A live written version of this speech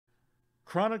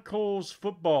Chronicles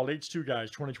Football H2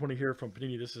 guys, 2020 here from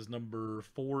Panini. This is number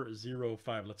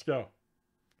 405. Let's go.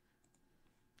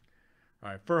 All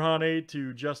right, Furhan A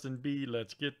to Justin B.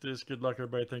 Let's get this. Good luck,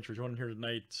 everybody. Thanks for joining here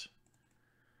tonight.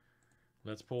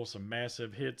 Let's pull some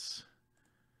massive hits.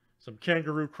 Some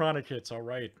Kangaroo Chronic hits. All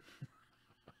right.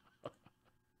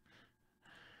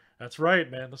 That's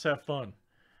right, man. Let's have fun.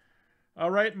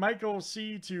 All right, Michael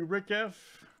C to Rick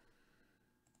F.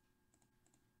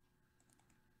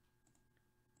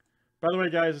 By the way,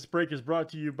 guys, this break is brought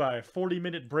to you by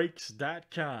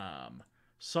 40minutebreaks.com.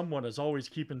 Someone is always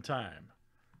keeping time.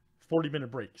 40-minute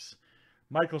breaks.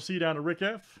 Michael C down to Rick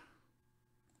F.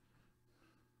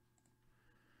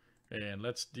 And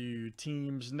let's do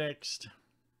teams next.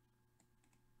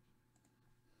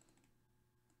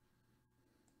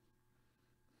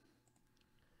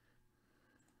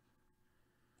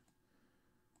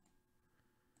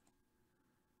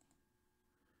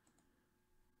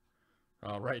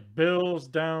 All right, Bills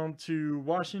down to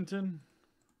Washington.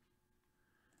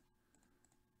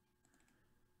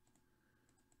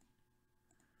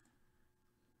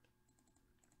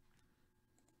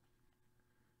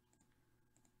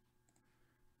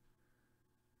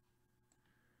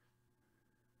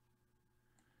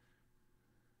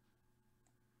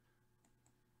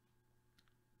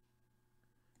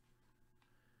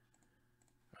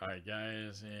 All right,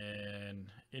 guys, and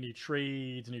any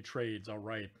trades, all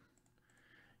right.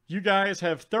 You guys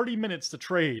have 30 minutes to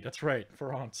trade. That's right,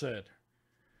 Farhan said.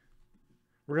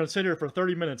 We're going to sit here for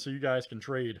 30 minutes so you guys can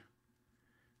trade.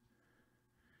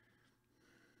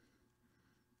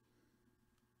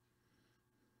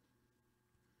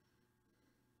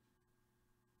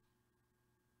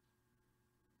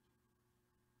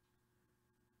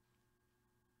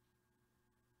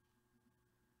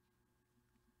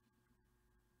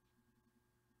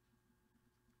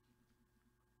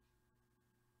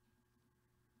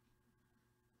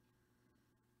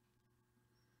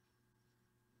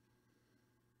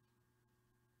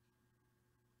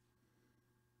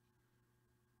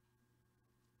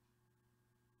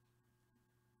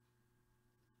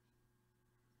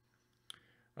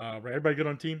 Right, everybody good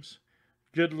on teams?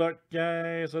 Good luck,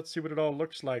 guys. Let's see what it all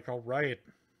looks like. All right.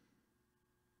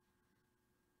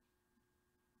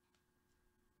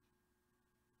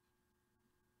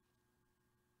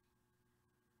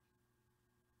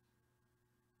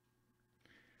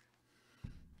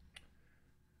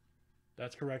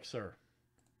 That's correct, sir.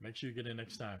 Make sure you get in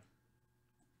next time.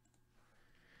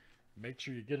 Make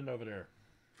sure you get in over there.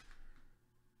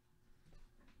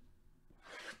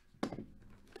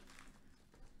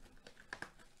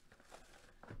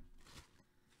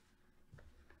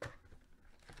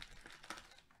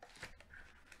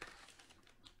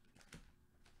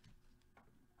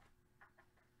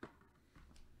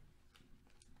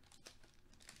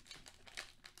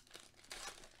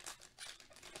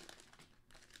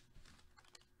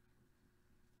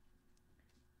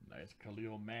 Nice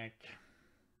Khalil Mack.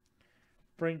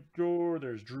 Frank Gore.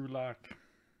 There's Drew Lock.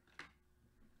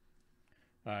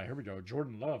 All right, here we go.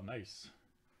 Jordan Love. Nice.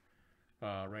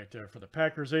 Right there for the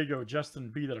Packers. There you go. Justin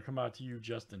B. That'll come out to you,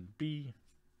 Justin B.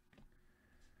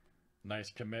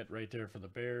 Nice commit right there for the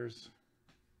Bears.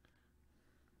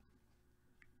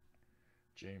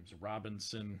 James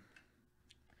Robinson.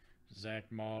 Zach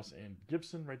Moss and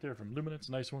Gibson right there from Luminance.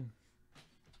 Nice one.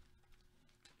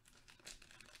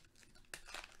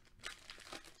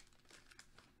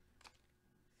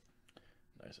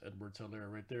 Nice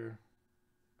Edwards-Helaire right there.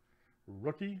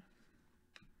 Rookie.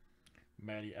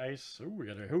 Matty Ice. Ooh, we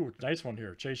got a nice one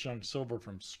here. Chase Young Silver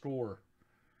from Score.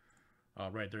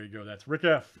 Right, there you go. That's Rick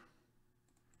F.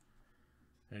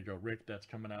 There you go, Rick. That's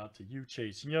coming out to you,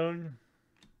 Chase Young.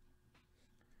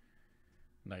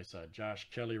 Nice Josh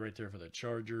Kelly right there for the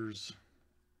Chargers.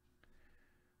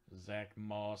 Zach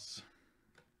Moss.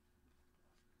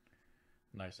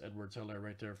 Nice Edwards-Helaire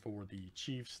right there for the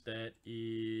Chiefs. That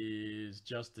is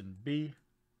Justin B.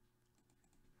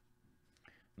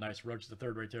 Nice Ruggs the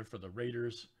third right there for the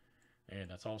Raiders.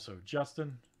 And that's also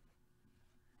Justin.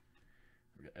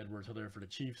 We got Edwards-Helaire for the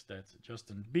Chiefs. That's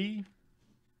Justin B.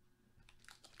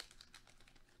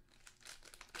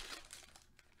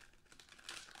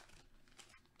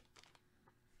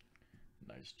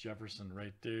 Nice Jefferson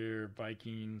right there.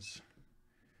 Vikings.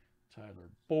 Tyler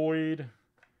Boyd.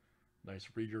 Nice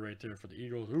Rieger right there for the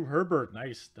Eagles. Ooh, Herbert.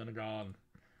 Nice. Denegon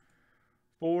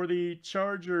for the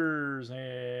Chargers.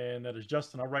 And that is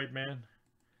Justin. All right, man.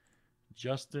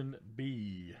 Justin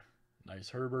B. Nice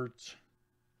Herbert.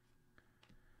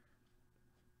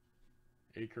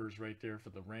 Akers right there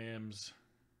for the Rams.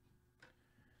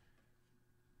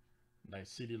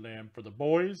 Nice CeeDee Lamb for the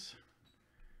boys.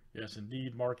 Yes,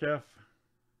 indeed, Mark F.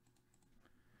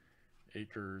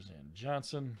 Akers and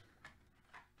Johnson.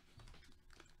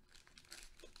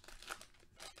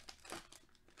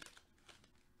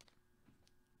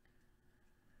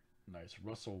 Nice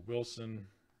Russell Wilson.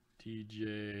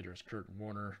 TJ. There's Kurt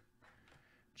Warner.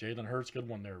 Jalen Hurts. Good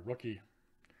one there. Rookie.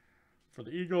 For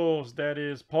the Eagles, that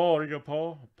is Paul. There you go,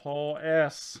 Paul. Paul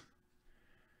S.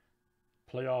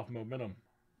 Playoff momentum.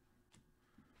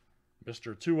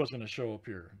 Mr. Tua's going to show up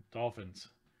here. Dolphins.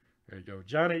 There you go.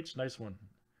 John H. Nice one.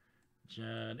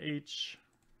 John H.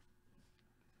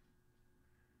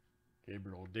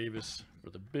 Gabriel Davis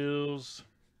for the Bills.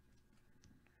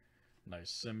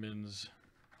 Nice Simmons.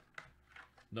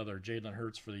 Another Jalen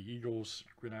Hurts for the Eagles.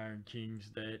 Gridiron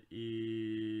Kings. That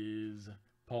is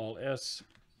Paul S.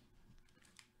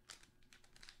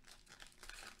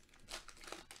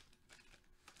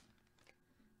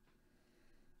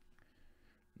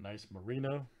 Nice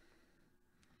Marino.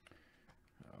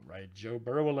 All right, Joe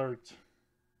Burrow alert.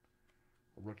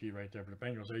 A rookie right there for the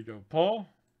Bengals. There you go, Paul.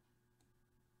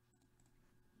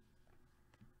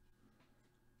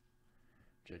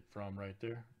 Jake Fromm right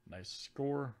there. Nice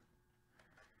score.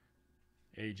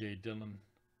 A.J. Dillon.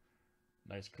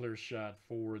 Nice clear shot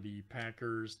for the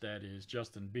Packers. That is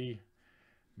Justin B.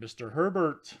 Mr.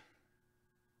 Herbert.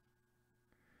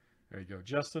 There you go,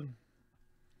 Justin.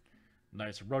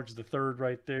 Nice Ruggs the third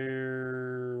right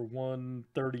there.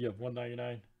 130 of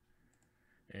 199.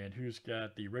 And who's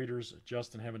got the Raiders?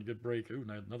 Justin having a good break. Ooh,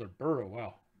 another Burrow.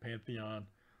 Wow. Pantheon.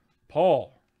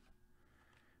 Paul.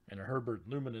 And a Herbert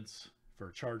Luminance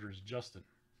for Chargers. Justin.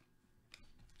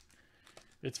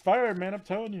 It's fire, man. I'm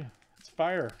telling you. It's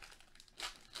fire.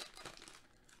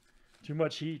 Too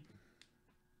much heat.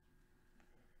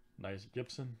 Nice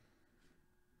Gibson.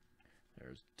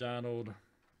 There's Donald.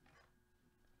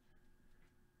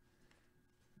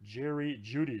 Jerry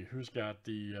Judy, who's got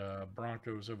the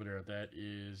Broncos over there? That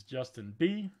is Justin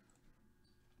B.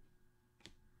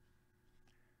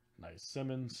 Nice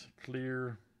Simmons,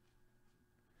 clear.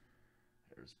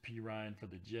 There's P. Ryan for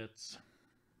the Jets.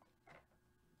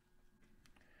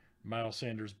 Miles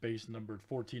Sanders, base numbered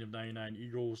 14 of 99,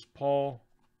 Eagles. Paul.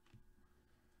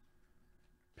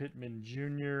 Pittman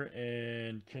Jr.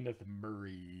 and Kenneth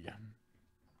Murray.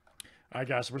 All right,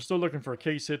 guys, so we're still looking for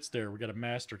case hits there. We got a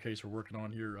master case we're working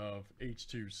on here of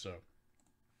H2, so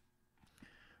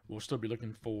we'll still be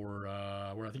looking for,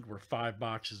 I think we're 5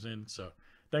 boxes in. So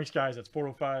thanks, guys. That's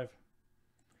 405.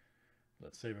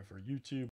 Let's save it for YouTube.